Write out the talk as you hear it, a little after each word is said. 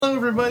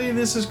Hello everybody,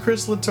 this is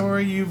Chris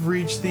Latore. You've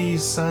reached the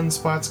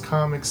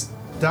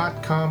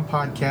sunspotscomics.com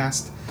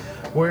podcast,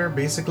 where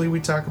basically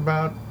we talk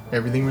about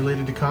everything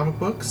related to comic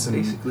books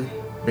and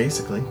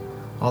basically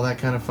all that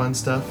kind of fun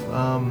stuff.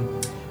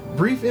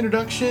 Brief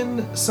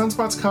introduction,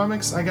 Sunspots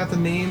Comics, I got the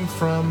name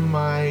from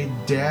my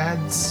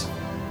dad's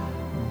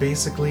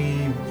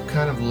basically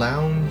kind of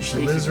lounge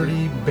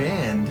lizardy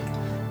band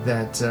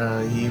that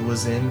he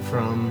was in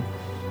from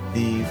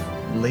the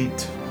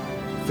late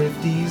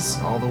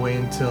 50s all the way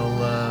until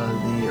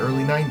the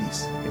early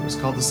 90s. It was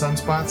called the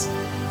Sunspots.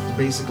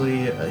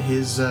 Basically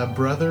his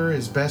brother,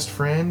 his best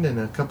friend, and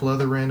a couple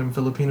other random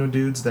Filipino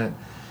dudes that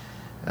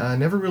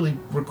never really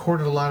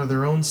recorded a lot of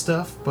their own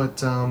stuff,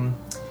 but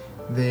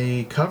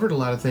they covered a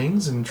lot of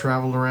things and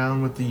traveled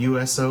around with the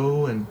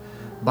USO and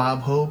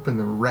Bob Hope and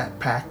the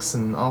Rat Packs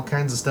and all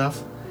kinds of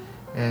stuff.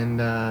 And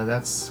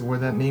that's where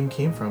that name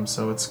came from.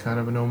 So it's kind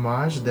of an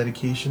homage, a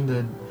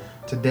dedication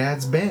to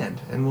Dad's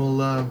band. And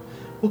we'll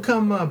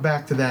come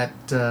back to that,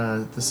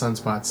 the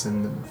Sunspots,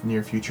 in the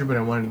near future, but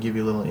I wanted to give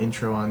you a little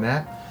intro on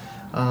that.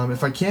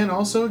 If I can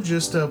also,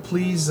 just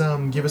please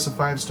give us a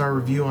 5-star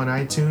review on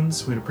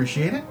iTunes. We'd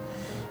appreciate it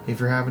if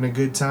you're having a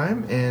good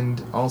time.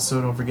 And also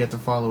don't forget to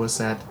follow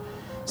us at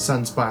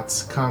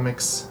Sunspots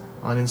Comics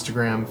on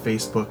Instagram,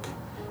 Facebook,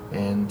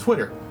 and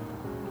Twitter.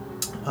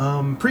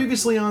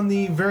 Previously on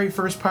the very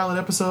first pilot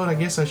episode, I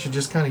guess I should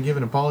just kind of give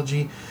an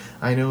apology.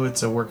 I know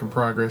it's a work in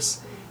progress,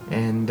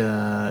 and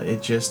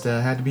it just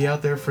had to be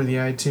out there for the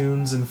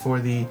iTunes and for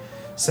the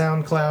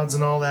SoundClouds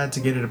and all that to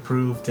get it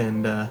approved,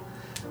 and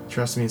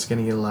trust me, it's going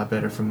to get a lot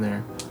better from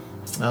there.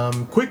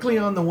 Quickly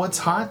on the What's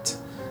Hot,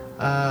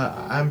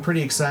 I'm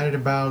pretty excited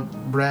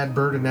about Brad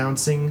Bird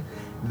announcing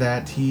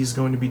that he's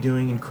going to be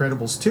doing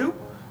Incredibles 2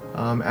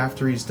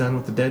 after he's done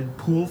with the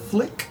Deadpool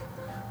flick,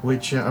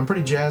 which I'm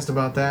pretty jazzed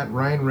about that.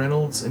 Ryan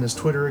Reynolds in his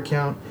Twitter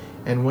account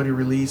and what he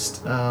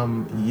released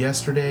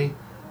yesterday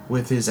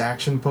with his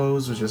action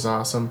pose was just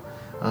awesome.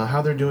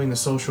 How they're doing the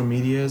social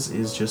medias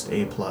is just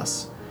A+.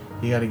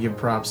 You got to give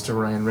props to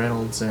Ryan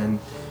Reynolds and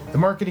the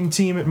marketing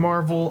team at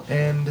Marvel,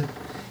 and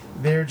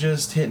they're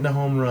just hitting a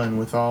home run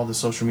with all the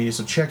social media.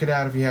 So check it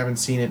out if you haven't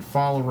seen it.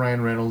 Follow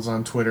Ryan Reynolds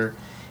on Twitter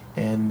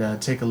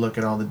and take a look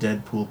at all the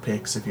Deadpool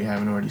pics if you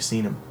haven't already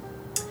seen them.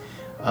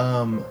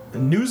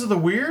 News of the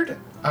Weird.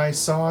 I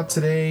saw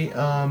today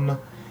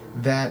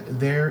that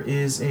there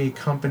is a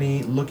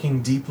company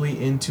looking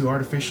deeply into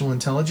artificial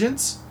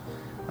intelligence,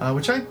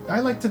 which I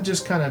like to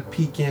just kind of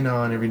peek in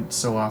on every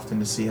so often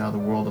to see how the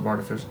world of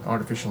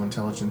artificial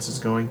intelligence is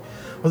going.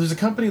 Well, there's a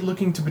company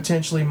looking to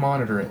potentially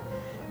monitor it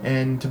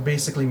and to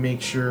basically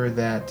make sure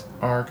that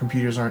our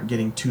computers aren't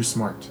getting too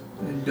smart.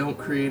 And don't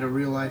create a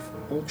real-life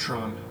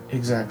Ultron.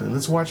 Exactly.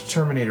 Let's watch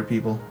Terminator,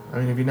 people. I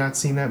mean, have you not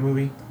seen that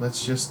movie?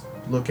 Let's just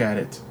look at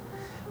it.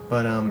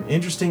 But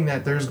interesting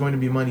that there's going to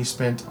be money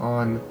spent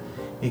on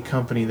a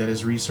company that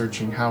is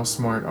researching how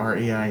smart our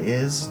AI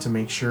is to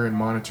make sure and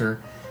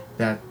monitor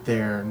that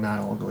they're not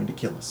all going to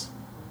kill us.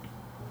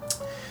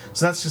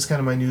 So that's just kind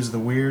of my news of the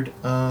weird.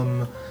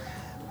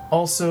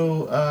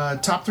 Also,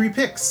 top 3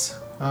 picks.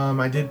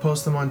 I did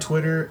post them on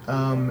Twitter.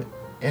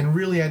 And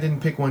really, I didn't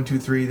pick 1, 2,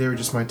 3. They were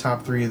just my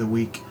top 3 of the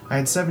week. I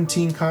had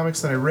 17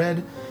 comics that I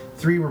read.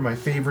 3 were my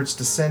favorites.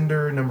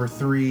 Descender, number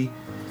 3.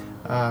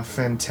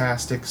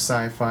 Fantastic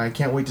sci-fi.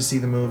 Can't wait to see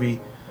the movie.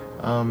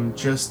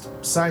 Just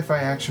sci-fi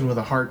action with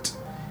a heart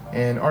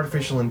and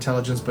artificial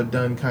intelligence, but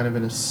done kind of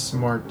in a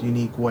smart,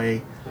 unique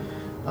way.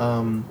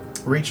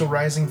 Rachel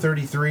Rising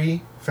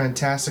 33.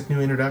 Fantastic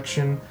new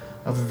introduction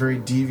of a very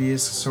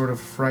devious, sort of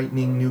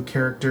frightening new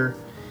character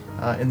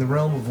in the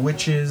realm of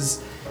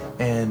witches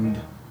and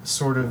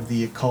sort of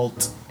the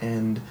occult,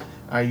 and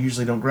I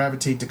usually don't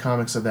gravitate to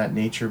comics of that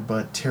nature,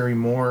 but Terry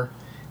Moore,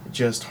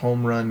 just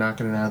home run,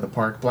 knocking it out of the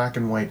park. Black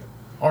and white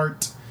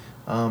art,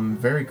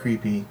 very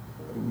creepy,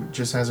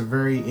 just has a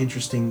very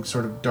interesting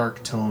sort of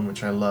dark tone,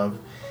 which I love.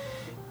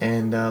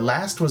 And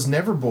last was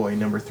Neverboy,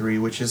 number 3,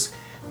 which is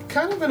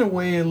kind of in a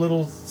way a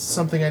little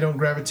something I don't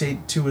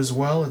gravitate to as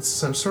well. It's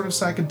some sort of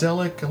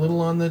psychedelic, a little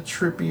on the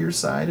trippier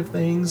side of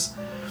things.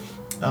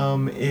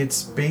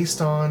 It's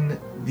based on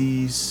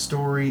the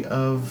story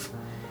of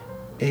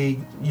a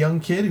young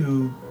kid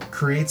who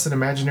creates an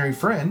imaginary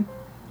friend,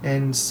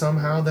 and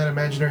somehow that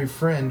imaginary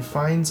friend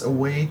finds a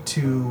way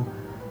to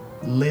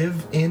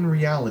live in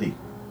reality.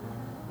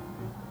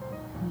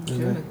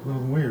 Okay. A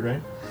little weird,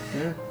 right?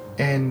 Yeah.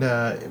 And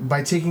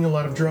by taking a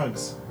lot of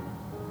drugs.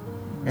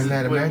 And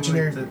that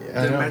imaginary...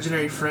 The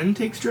imaginary friend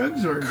takes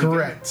drugs? Or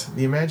correct.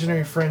 The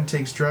imaginary friend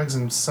takes drugs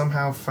and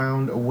somehow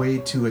found a way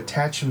to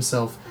attach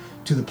himself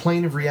to the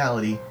plane of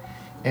reality,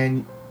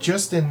 and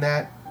just in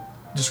that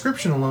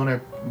description alone I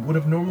would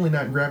have normally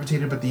not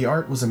gravitated, but the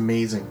art was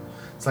amazing.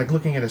 It's like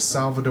looking at a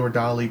Salvador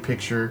Dali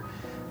picture,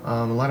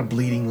 a lot of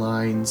bleeding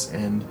lines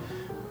and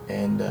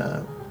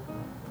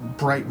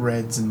bright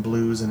reds and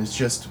blues, and it's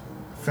just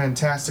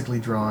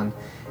fantastically drawn,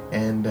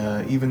 and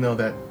even though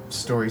that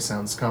story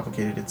sounds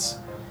complicated, it's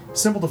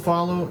simple to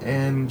follow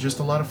and just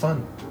a lot of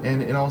fun,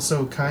 and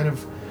also kind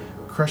of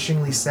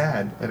crushingly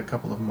sad at a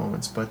couple of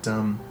moments, but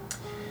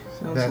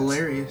Sounds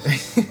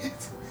hilarious.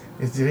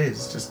 It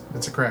is.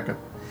 It's a crack up.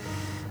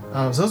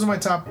 So those are my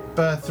top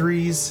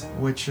threes,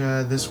 which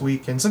this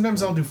week, and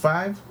sometimes I'll do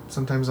 5,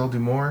 sometimes I'll do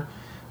more,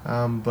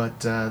 but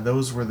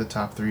those were the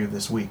top 3 of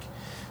this week.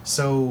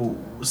 So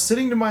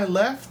sitting to my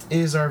left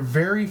is our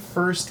very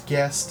first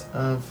guest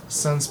of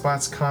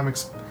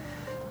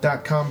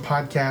SunspotsComics.com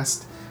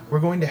podcast. We're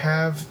going to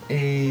have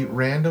a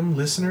random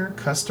listener,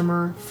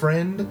 customer,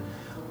 friend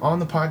on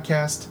the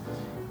podcast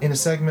in a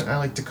segment I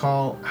like to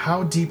call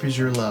How Deep Is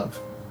Your Love?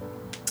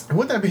 And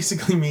what that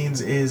basically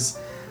means is,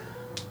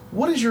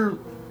 what is your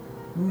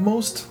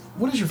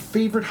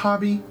favorite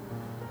hobby?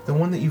 The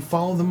one that you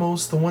follow the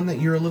most, the one that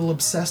you're a little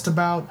obsessed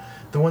about,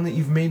 the one that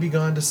you've maybe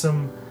gone to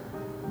some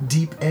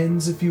deep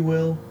ends, if you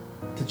will,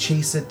 to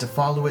chase it, to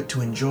follow it,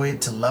 to enjoy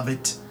it, to love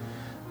it.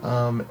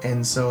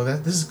 And so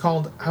this is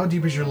called How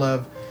Deep Is Your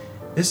Love?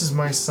 This is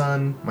my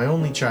son, my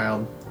only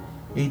child,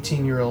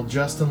 18-year-old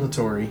Justin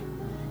Latore.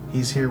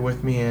 He's here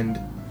with me, and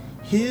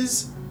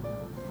his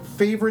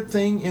favorite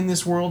thing in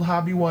this world,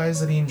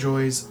 hobby-wise, that he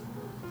enjoys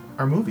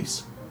are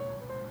movies.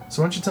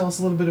 So why don't you tell us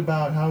a little bit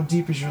about How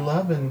Deep Is Your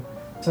Love, and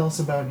tell us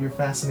about your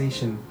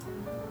fascination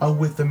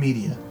with the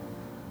media.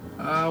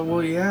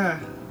 Well, yeah.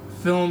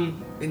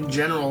 Film in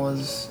general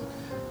has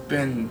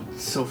been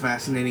so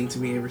fascinating to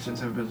me ever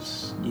since I've been,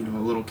 a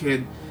little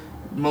kid.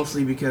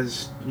 Mostly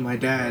because my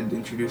dad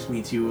introduced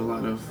me to a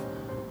lot of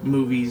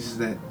movies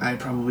that I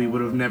probably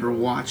would have never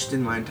watched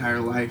in my entire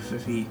life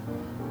if he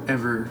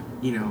ever,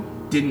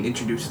 didn't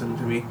introduce them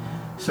to me.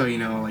 So,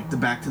 like the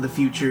Back to the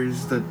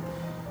Futures, the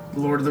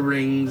Lord of the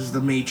Rings, the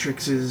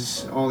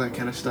Matrixes, all that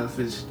kind of stuff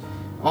is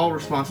all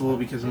responsible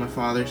because of my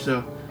father.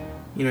 So,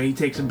 he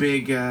takes a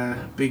big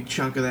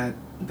chunk of that,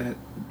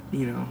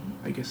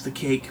 I guess the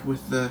cake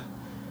with the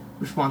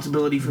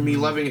responsibility for me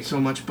loving it so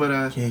much.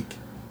 But,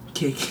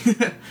 Cake.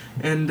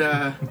 And,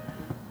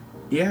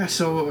 yeah,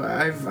 so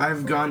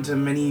I've gone to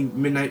many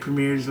midnight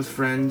premieres with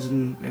friends,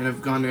 and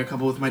I've gone to a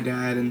couple with my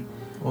dad, and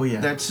oh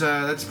yeah,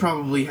 that's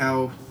probably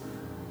how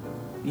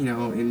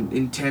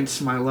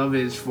intense my love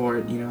is for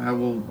it. I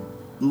will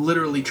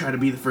literally try to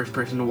be the first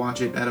person to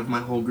watch it out of my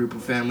whole group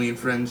of family and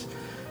friends,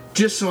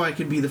 just so I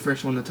could be the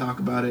first one to talk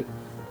about it.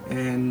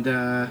 And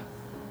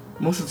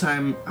most of the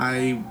time,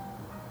 I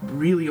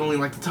really only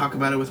like to talk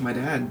about it with my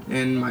dad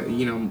and my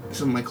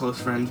some of my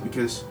close friends,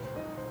 because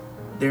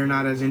they're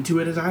not as into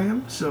it as I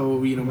am. So,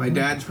 my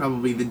dad's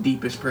probably the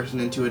deepest person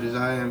into it as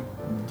I am.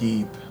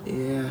 Deep.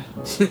 Yeah.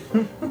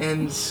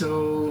 And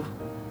so,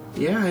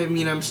 yeah,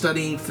 I'm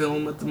studying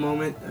film at the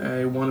moment.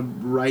 I want to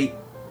write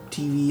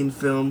TV and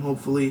film,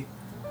 hopefully.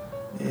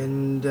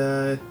 And,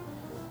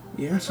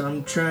 yeah, so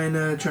I'm trying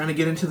to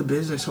get into the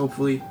business,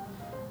 hopefully,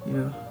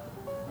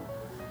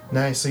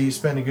 Nice. So you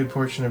spend a good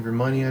portion of your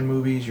money on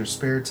movies, your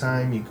spare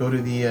time. You go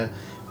to the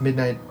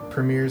midnight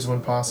premieres when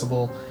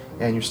possible,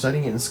 and you're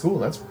studying it in school.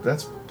 That's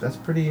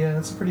pretty.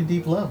 That's a pretty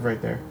deep love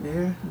right there.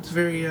 Yeah, it's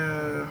very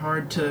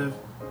hard to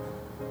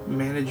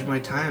manage my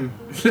time.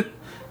 If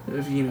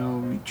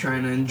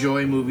trying to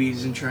enjoy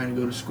movies and trying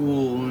to go to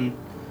school and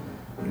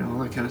all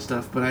that kind of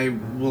stuff. But I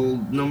will,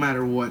 no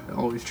matter what,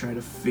 always try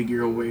to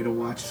figure a way to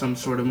watch some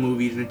sort of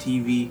movies or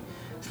TV,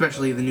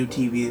 especially the new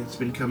TV that's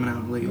been coming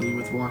out lately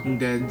with Walking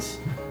Dead's,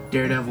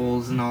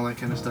 Daredevils, and all that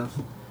kind of stuff.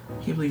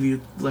 Can't believe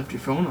you left your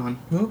phone on.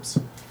 Whoops.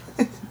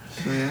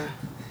 So yeah.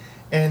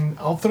 And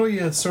I'll throw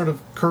you a sort of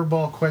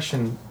curveball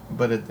question,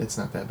 but it's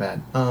not that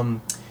bad.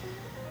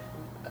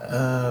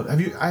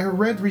 I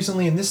read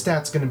recently, and this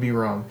stat's going to be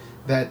wrong,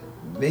 that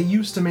they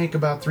used to make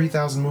about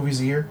 3,000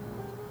 movies a year,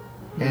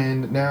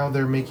 and now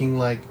they're making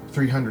like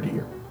 300 a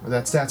year.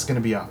 That stat's going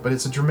to be off, but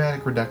it's a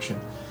dramatic reduction.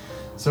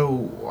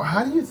 So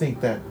how do you think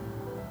that's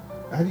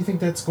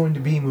going to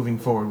be moving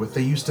forward? With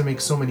they used to make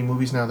so many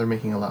movies, now they're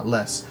making a lot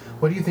less.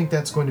 What do you think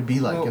that's going to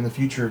be like in the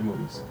future of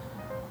movies?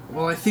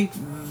 Well, I think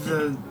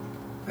the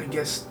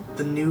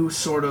new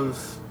sort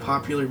of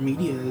popular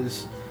media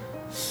is,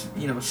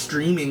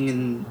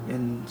 streaming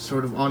and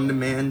sort of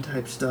on-demand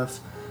type stuff,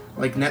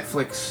 like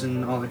Netflix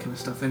and all that kind of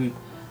stuff. And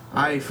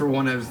I, for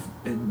one, have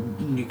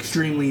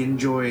extremely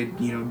enjoyed,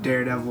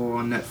 Daredevil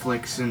on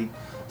Netflix and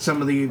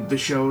some of the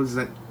shows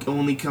that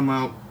only come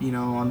out,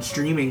 on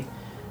streaming.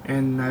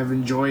 And I've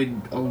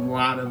enjoyed a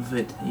lot of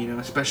it,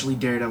 especially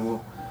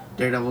Daredevil.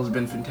 Daredevil's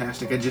been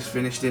fantastic. I just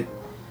finished it,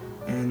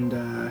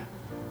 and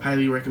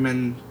highly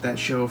recommend that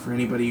show for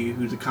anybody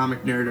who's a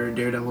comic nerd or a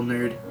Daredevil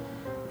nerd.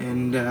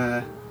 And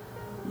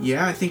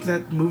yeah, I think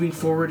that moving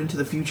forward into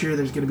the future,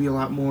 there's going to be a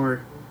lot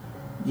more,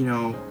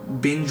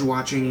 binge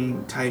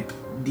watching type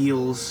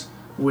deals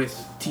with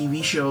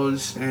TV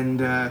shows, and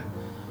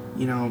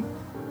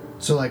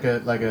So like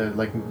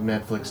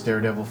Netflix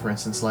Daredevil, for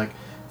instance, like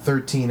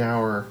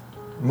 13-hour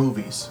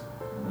movies.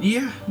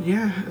 Yeah.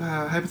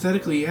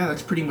 Hypothetically, yeah,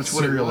 that's pretty much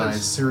what it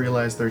was.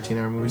 Serialized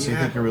 13-hour movies. Yeah. So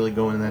you think you're really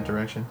going in that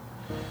direction?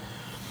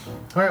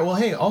 All right. Well,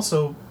 hey.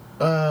 Also,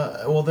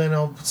 then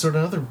I'll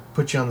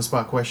put you on the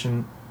spot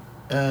question.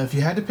 If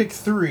you had to pick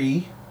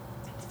three,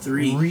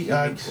 we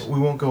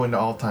won't go into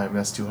all time.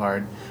 That's too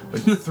hard.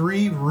 But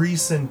 3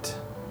 recent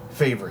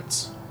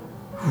favorites,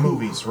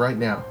 movies right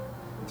now.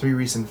 3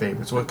 recent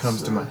favorites. What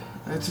comes to mind?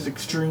 That's an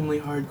extremely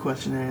hard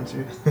question to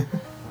answer.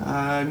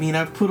 I mean,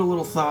 I've put a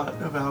little thought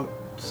about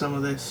some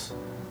of this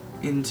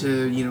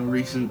into,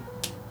 recent,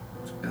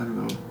 I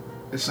don't know,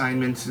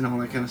 assignments and all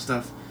that kind of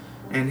stuff,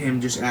 and him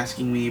just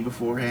asking me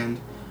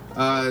beforehand.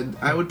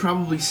 I would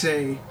probably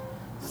say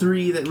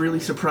 3 that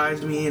really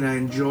surprised me and I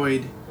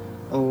enjoyed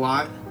a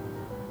lot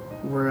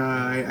were,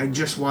 I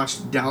just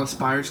watched Dallas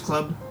Buyers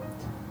Club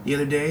the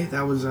other day.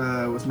 That was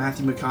with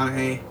Matthew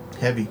McConaughey.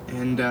 Heavy.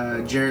 And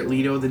Jared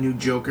Leto, the new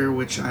Joker,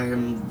 which I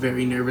am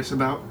very nervous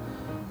about.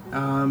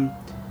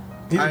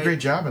 He did a great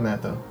job in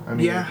that, though. I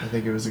mean, yeah, I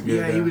think it was a good...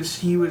 Yeah,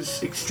 he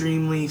was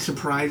extremely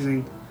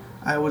surprising.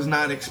 I was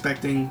not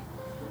expecting,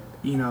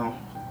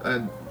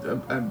 a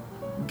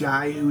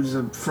guy who's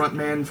a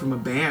frontman from a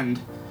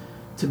band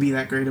to be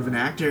that great of an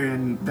actor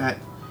and that,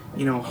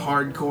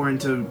 hardcore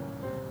into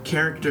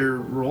character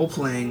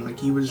role-playing. Like,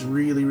 he was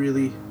really,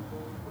 really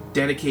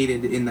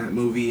dedicated in that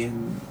movie,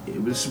 and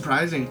it was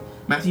surprising.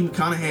 Matthew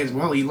McConaughey as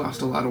well, he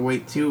lost a lot of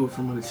weight too,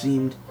 from what it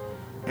seemed.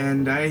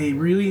 And I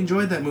really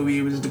enjoyed that movie.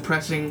 It was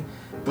depressing,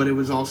 but it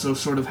was also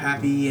sort of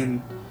happy,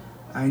 and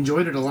I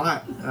enjoyed it a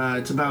lot.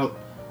 It's about,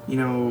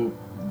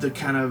 the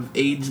kind of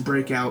AIDS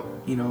breakout,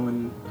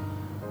 in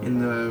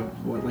the,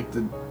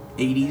 the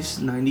 80s,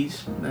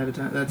 90s,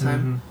 that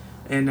time.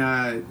 Mm-hmm. And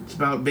it's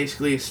about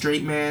basically a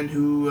straight man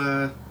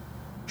who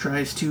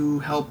tries to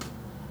help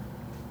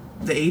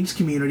the AIDS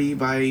community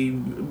by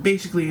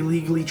basically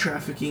illegally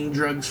trafficking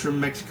drugs from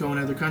Mexico and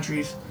other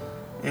countries.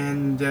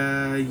 And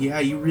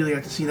you really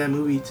have to see that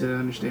movie to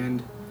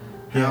understand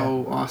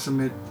how awesome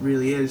it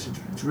really is.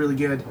 It's really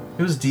good.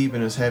 It was deep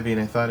and it was heavy,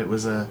 and I thought it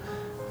was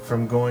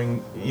from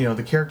going,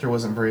 the character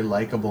wasn't very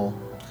likable.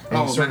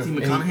 And Matthew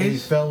McConaughey? And he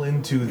fell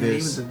into this. He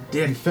was a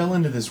dick. He fell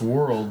into this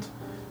world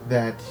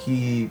that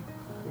he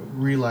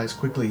realized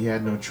quickly he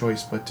had no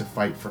choice but to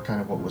fight for kind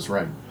of what was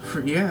right.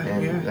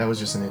 That was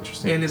just an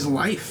interesting. And his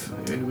life,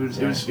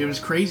 it was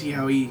crazy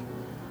how he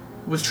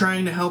was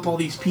trying to help all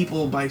these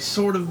people by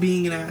sort of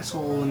being an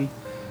asshole and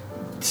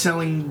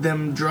selling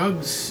them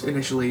drugs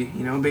initially.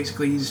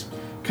 Basically he's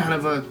kind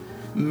of a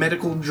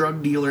medical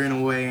drug dealer in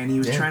a way, and he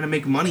was trying to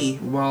make money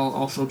while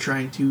also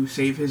trying to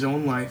save his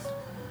own life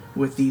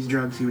with these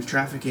drugs he was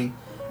trafficking.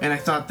 And I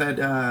thought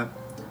that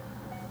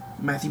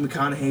Matthew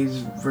McConaughey's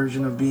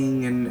version of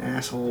being an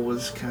asshole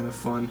was kind of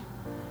fun.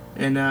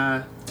 And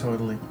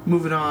totally.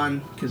 Moving on,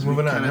 because we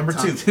kind of number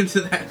 2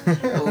 into that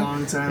a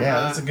long time.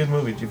 That's a good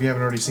movie. If you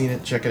haven't already seen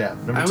it, check it out.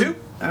 Number 2.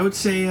 I would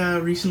say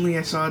recently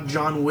I saw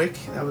John Wick.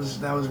 That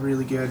was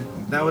really good.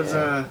 That was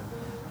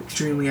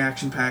extremely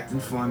action packed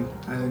and fun.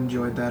 I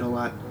enjoyed that a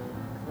lot.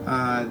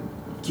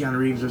 Keanu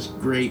Reeves was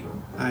great.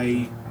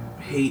 I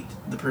hate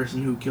the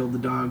person who killed the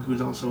dog,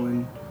 who's also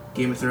in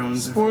Game of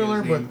Thrones.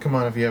 Spoiler, but come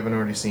on, if you haven't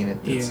already seen it.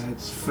 It's a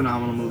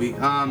phenomenal movie.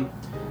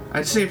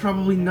 I'd say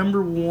probably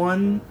number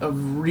 1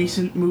 of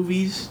recent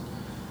movies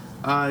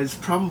is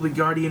probably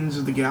Guardians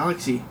of the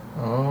Galaxy.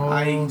 Oh,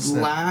 I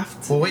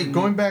laughed. Well, wait,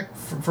 going back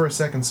for a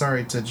second,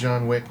 sorry, to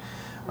John Wick.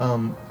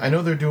 I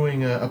know they're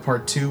doing a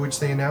part 2,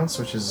 which they announced,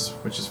 which is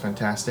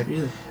fantastic.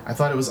 Really? I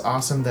thought it was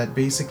awesome that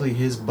basically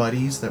his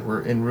buddies that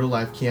were in real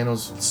life,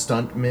 Keanu's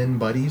stuntmen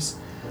buddies,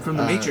 from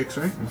The Matrix,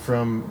 right?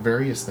 From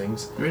various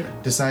things. Really?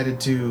 Decided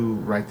to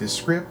write this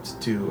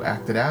script, to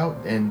act it out,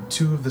 and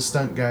 2 of the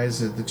stunt guys,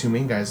 the 2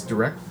 main guys,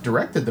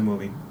 directed the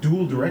movie,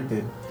 dual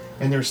directed,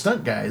 and they're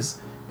stunt guys,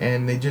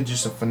 and they did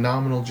just a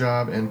phenomenal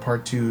job, and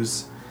part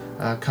 2's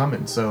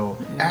coming. So,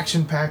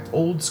 action-packed,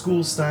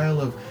 old-school style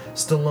of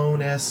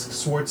Stallone-esque,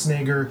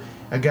 Schwarzenegger,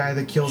 a guy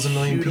that kills a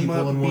million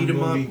people in one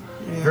movie.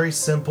 Very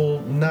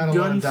simple, not a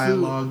lot of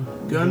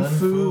dialogue. Gun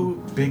fu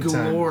big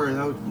galore.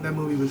 time. That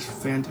movie was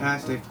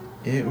fantastic.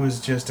 It was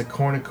just a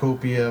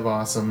cornucopia of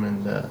awesome,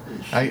 and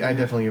I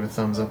definitely give a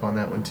thumbs up on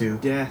that one too.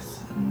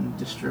 Death and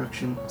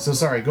destruction. So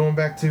sorry, going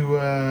back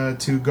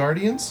to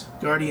Guardians.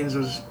 Guardians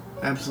was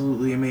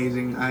absolutely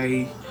amazing.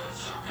 I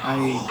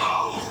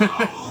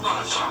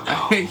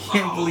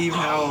can't believe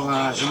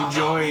how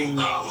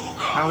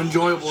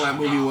enjoyable that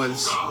movie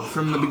was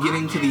from the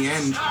beginning to the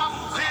end.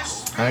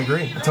 I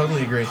agree. I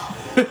totally agree.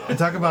 And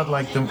talk about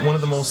one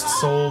of the most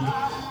sold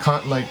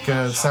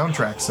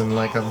soundtracks in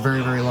a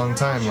very, very long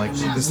time.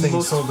 This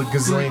thing sold a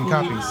gazillion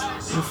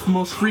copies.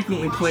 Most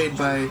frequently played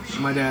by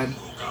my dad.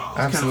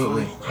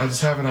 Absolutely. I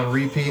just have it on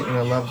repeat, and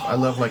I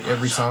love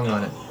every song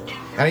on it.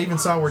 And I even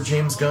saw where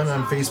James Gunn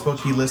on Facebook,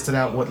 he listed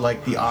out what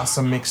the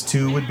Awesome Mix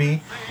 2 would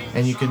be,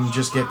 and you can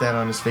just get that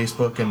on his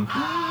Facebook and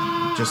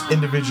just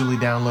individually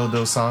download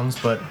those songs.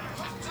 But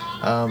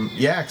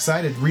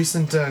excited.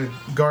 Recent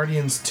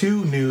Guardians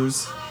 2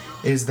 news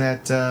is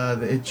that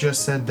it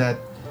just said that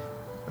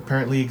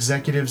apparently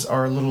executives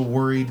are a little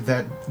worried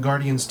that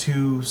Guardians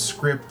 2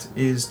 script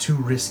is too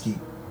risky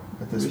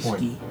at this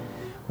point.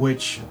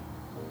 Which,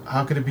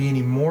 how could it be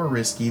any more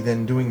risky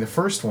than doing the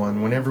first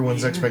one when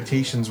everyone's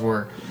expectations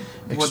were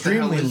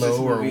extremely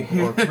low or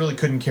really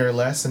couldn't care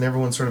less, and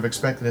everyone sort of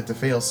expected it to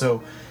fail?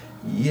 So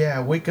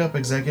Yeah, wake up,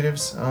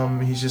 executives.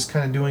 He's just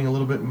kind of doing a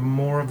little bit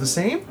more of the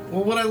same.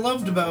 Well, what I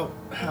loved about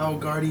how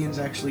Guardians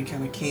actually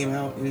kind of came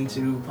out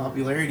into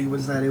popularity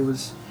was that it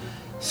was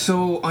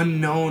so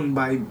unknown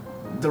by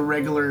the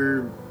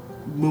regular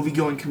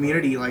movie-going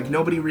community. Like,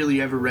 nobody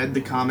really ever read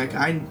the comic.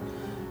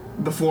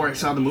 Before I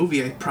saw the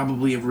movie, I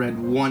probably have read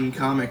one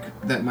comic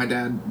that my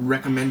dad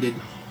recommended,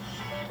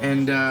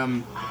 and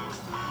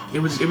it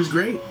was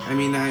great. I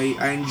mean,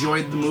 I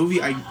enjoyed the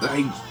movie.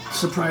 I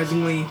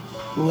surprisingly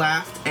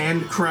laughed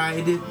and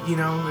cried. You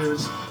know, it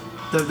was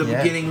the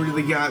beginning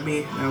really got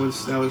me. That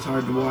was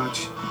hard to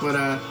watch, but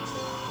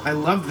I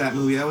loved that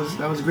movie.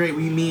 That was great.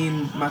 Me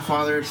and my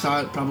father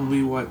saw it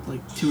probably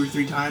like 2 or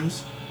 3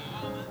 times.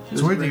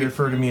 It's weird that you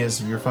refer to me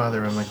as your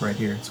father. I'm like right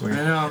here. It's weird.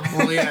 I know.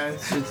 Well, yeah,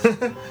 it's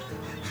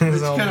kind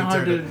of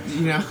hard to,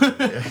 you know.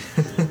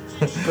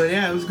 But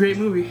yeah, it was a great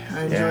movie.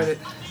 I enjoyed it.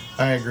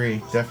 I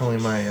agree. Definitely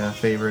my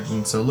favorite.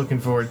 And so looking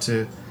forward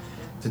to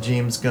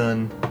James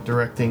Gunn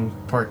directing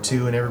part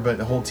 2 and everybody,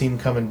 the whole team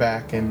coming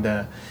back, and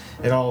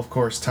it all, of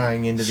course,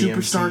 tying into the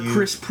Superstar MCU.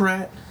 Chris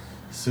Pratt.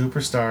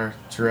 Superstar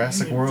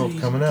Jurassic World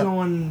He's coming up.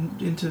 Going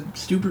into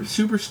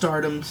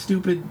superstardom,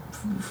 stupid,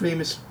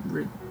 famous,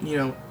 you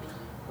know,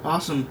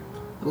 awesome.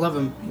 I love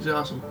him. He's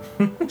awesome.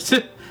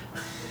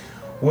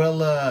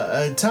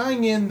 Well,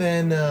 tying in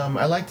then,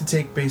 I like to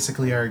take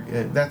basically our,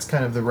 that's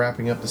kind of the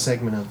wrapping up the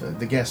segment of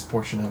the guest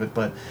portion of it,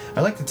 but I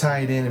like to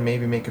tie it in and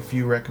maybe make a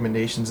few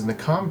recommendations in the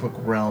comic book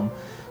realm,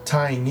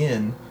 tying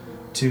in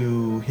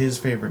to his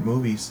favorite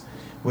movies,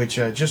 which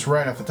just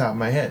right off the top of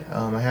my head,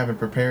 I haven't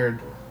prepared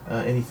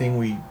anything.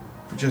 We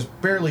just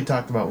barely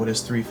talked about what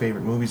his 3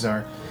 favorite movies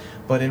are,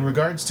 but in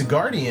regards to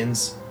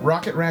Guardians,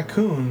 Rocket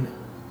Raccoon,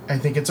 I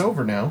think it's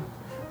over now,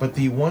 but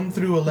the 1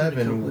 through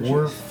 11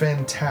 were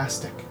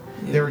fantastic.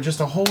 Yeah. They were just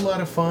a whole lot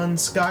of fun.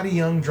 Scotty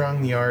Young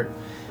drawing the art.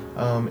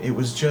 It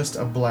was just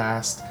a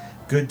blast.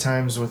 Good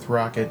times with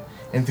Rocket.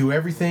 And through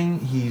everything,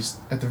 he's,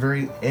 at the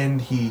very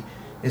end, he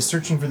is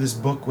searching for this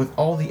book with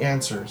all the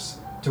answers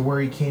to where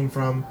he came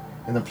from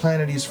and the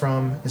planet he's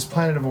from, his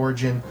planet of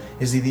origin,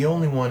 is he the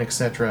only one,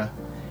 etc.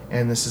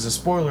 And this is a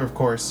spoiler, of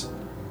course.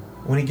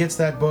 When he gets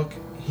that book,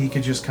 he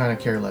could just kind of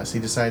care less. He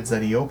decides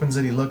that he opens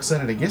it, he looks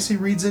at it, I guess he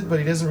reads it, but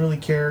he doesn't really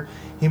care.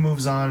 He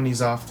moves on and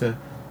he's off to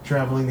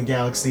traveling the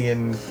galaxy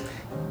and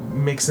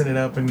mixing it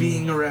up and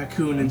being a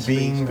raccoon and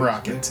being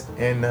Rocket.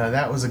 And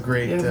that was a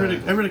great... Yeah,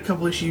 I read a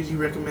couple issues you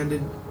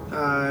recommended.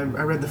 I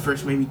read the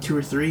first maybe 2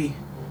 or 3,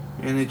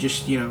 and it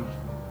just, you know,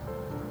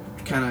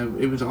 kind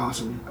of, it was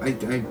awesome.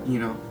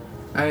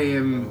 I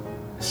am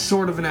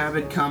sort of an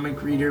avid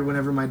comic reader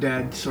whenever my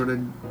dad sort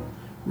of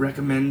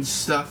recommends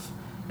stuff,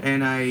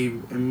 and I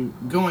am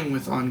going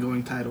with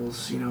ongoing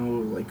titles, you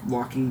know, like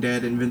Walking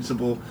Dead,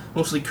 Invincible,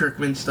 mostly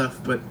Kirkman stuff,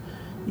 but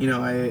you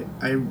know,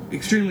 I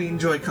extremely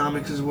enjoy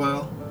comics as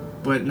well,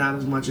 but not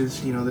as much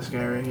as, you know, this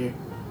guy right here.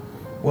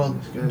 Well,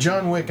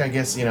 John Wick, I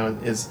guess, you know,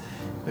 is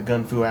the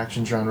gun fu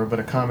action genre, but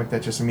a comic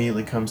that just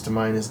immediately comes to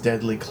mind is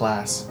Deadly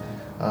Class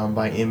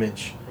by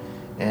Image.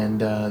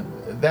 And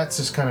that's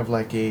just kind of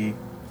like a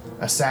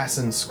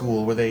assassin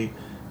school where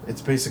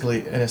it's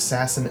basically an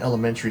assassin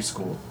elementary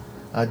school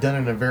done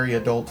in a very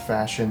adult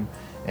fashion,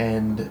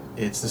 and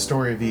it's the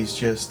story of these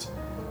just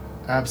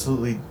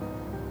absolutely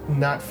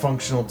not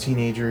functional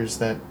teenagers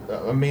that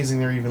amazing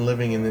they're even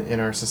living in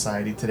our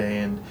society today,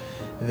 and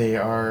they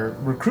are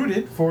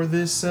recruited for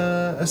this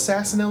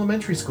assassin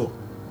elementary school,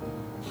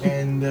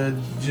 and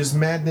just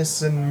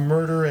madness and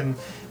murder and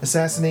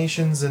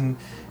assassinations and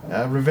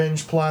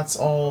revenge plots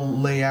all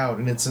lay out,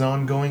 and it's an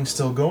ongoing,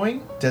 still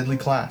going Deadly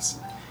Class.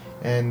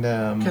 And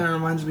kind of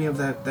reminds me of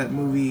that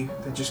movie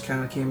that just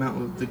kind of came out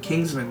with The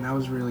Kingsman. That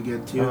was really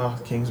good too. Oh,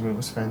 Kingsman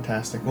was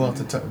fantastic. We'll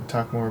have to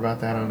talk more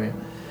about that on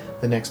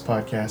the next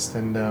podcast.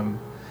 And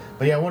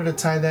but yeah, I wanted to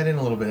tie that in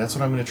a little bit. That's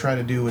what I'm going to try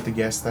to do with the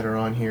guests that are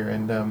on here,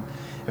 and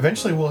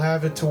eventually we'll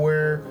have it to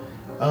where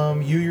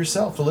you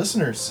yourself, the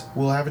listeners,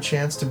 will have a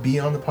chance to be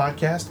on the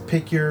podcast,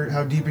 pick your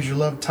how deep is your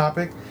love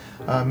topic,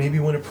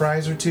 maybe win a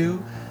prize or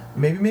 2,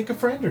 maybe make a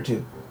friend or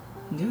 2.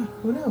 Yeah,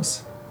 who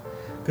knows?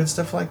 Good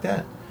stuff like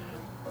that.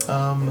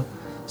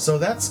 So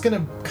that's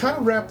gonna kind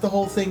of wrap the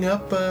whole thing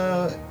up.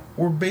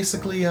 We're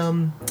basically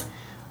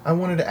I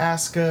wanted to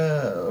ask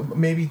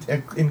maybe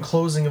in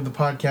closing of the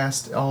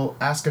podcast, I'll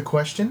ask a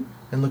question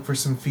and look for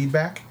some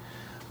feedback.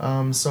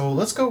 So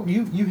let's go.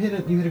 You hit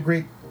a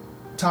great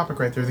topic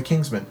right there, The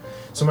Kingsman.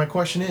 So my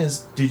question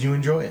is, did you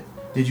enjoy it?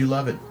 Did you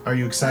love it? Are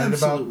you excited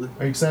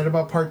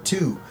about part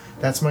 2?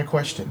 That's my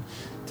question.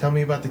 Tell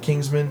me about The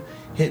Kingsman.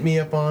 Hit me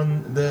up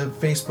on the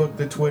Facebook,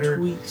 the Twitter,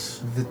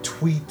 the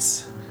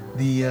tweets,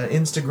 the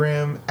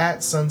Instagram at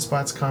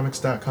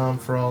sunspotscomics.com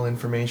for all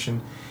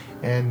information.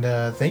 And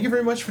thank you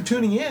very much for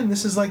tuning in.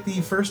 This is like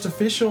the first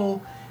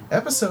official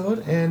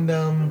episode, and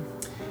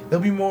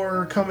there'll be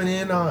more coming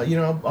in.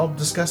 I'll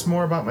discuss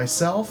more about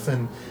myself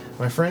and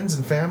my friends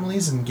and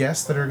families and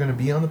guests that are going to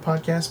be on the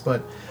podcast.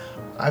 But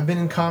I've been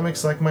in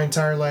comics like my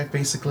entire life,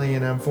 basically,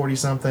 and I'm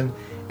 40-something,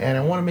 and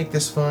I want to make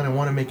this fun. I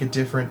want to make it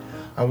different.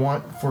 I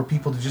want for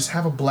people to just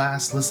have a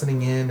blast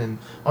listening in, and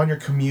on your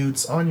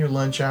commutes, on your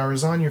lunch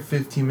hours, on your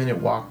 15-minute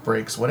walk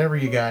breaks, whatever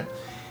you got,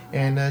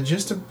 and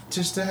just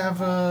to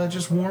have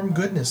just warm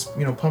goodness,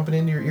 pumping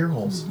into your ear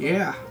holes.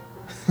 Yeah.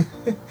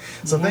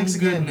 So warm thanks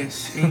again.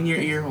 Goodness in your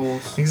ear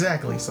holes.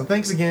 Exactly. So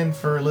thanks again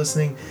for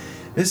listening.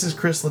 This is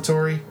Chris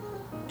Latore.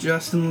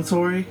 Justin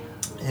Latore.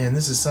 And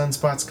this is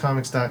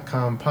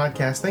sunspotscomics.com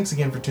podcast. Thanks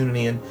again for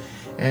tuning in.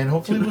 And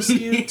hopefully we'll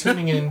see you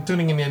tuning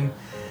in.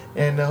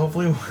 And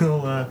hopefully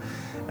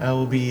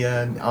we'll be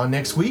on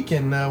next week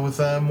and with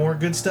more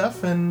good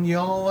stuff. And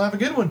y'all have a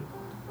good one.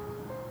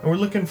 And we're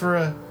looking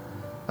for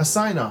a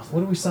sign off.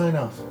 What do we sign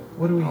off?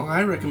 Oh,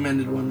 I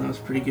recommended one that was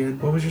pretty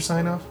good. What was your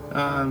sign off?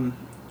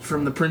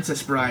 From The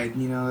Princess Bride.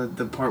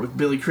 The part with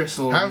Billy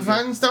Crystal. Have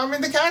fun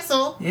storming the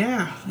castle.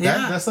 Yeah.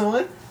 That's the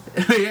one.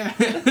 Yeah.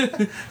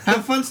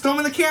 Have fun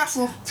storming the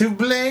castle. To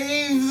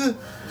blaze.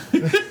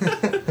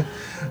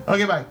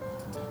 Okay, bye.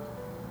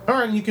 All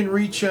right, and you can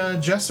reach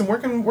Justin. Where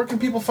can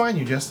people find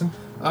you, Justin?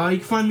 You can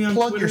find me on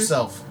Plug Twitter.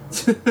 yourself.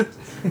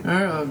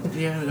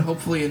 Yeah,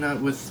 hopefully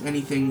not with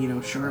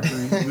anything sharp or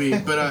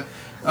anything. But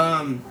you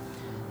can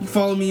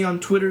follow me on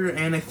Twitter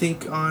and I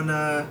think on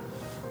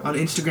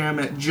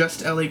Instagram at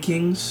Just LA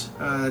Kings.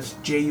 That's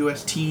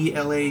JUST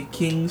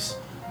Kings.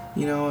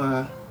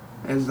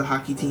 As the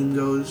hockey team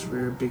goes,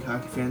 we're big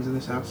hockey fans in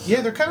this house.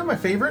 Yeah, they're kind of my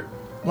favorite,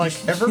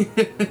 ever.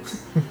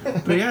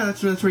 But yeah,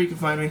 that's where you can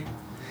find me.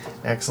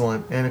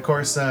 Excellent. And of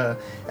course, at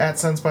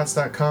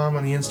sunspots.com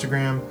on the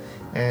Instagram,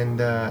 and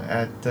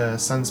at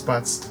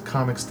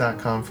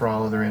sunspotscomics.com for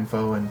all other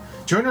info. And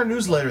join our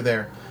newsletter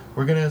there.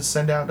 We're going to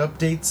send out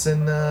updates,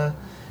 and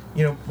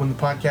when the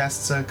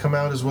podcasts come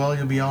out as well,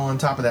 you'll be all on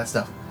top of that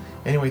stuff.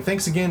 Anyway,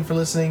 thanks again for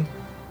listening.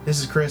 This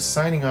is Chris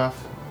signing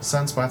off.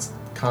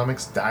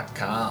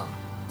 Sunspotscomics.com.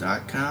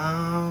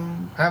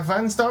 .com. Have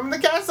fun storming the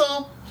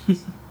castle.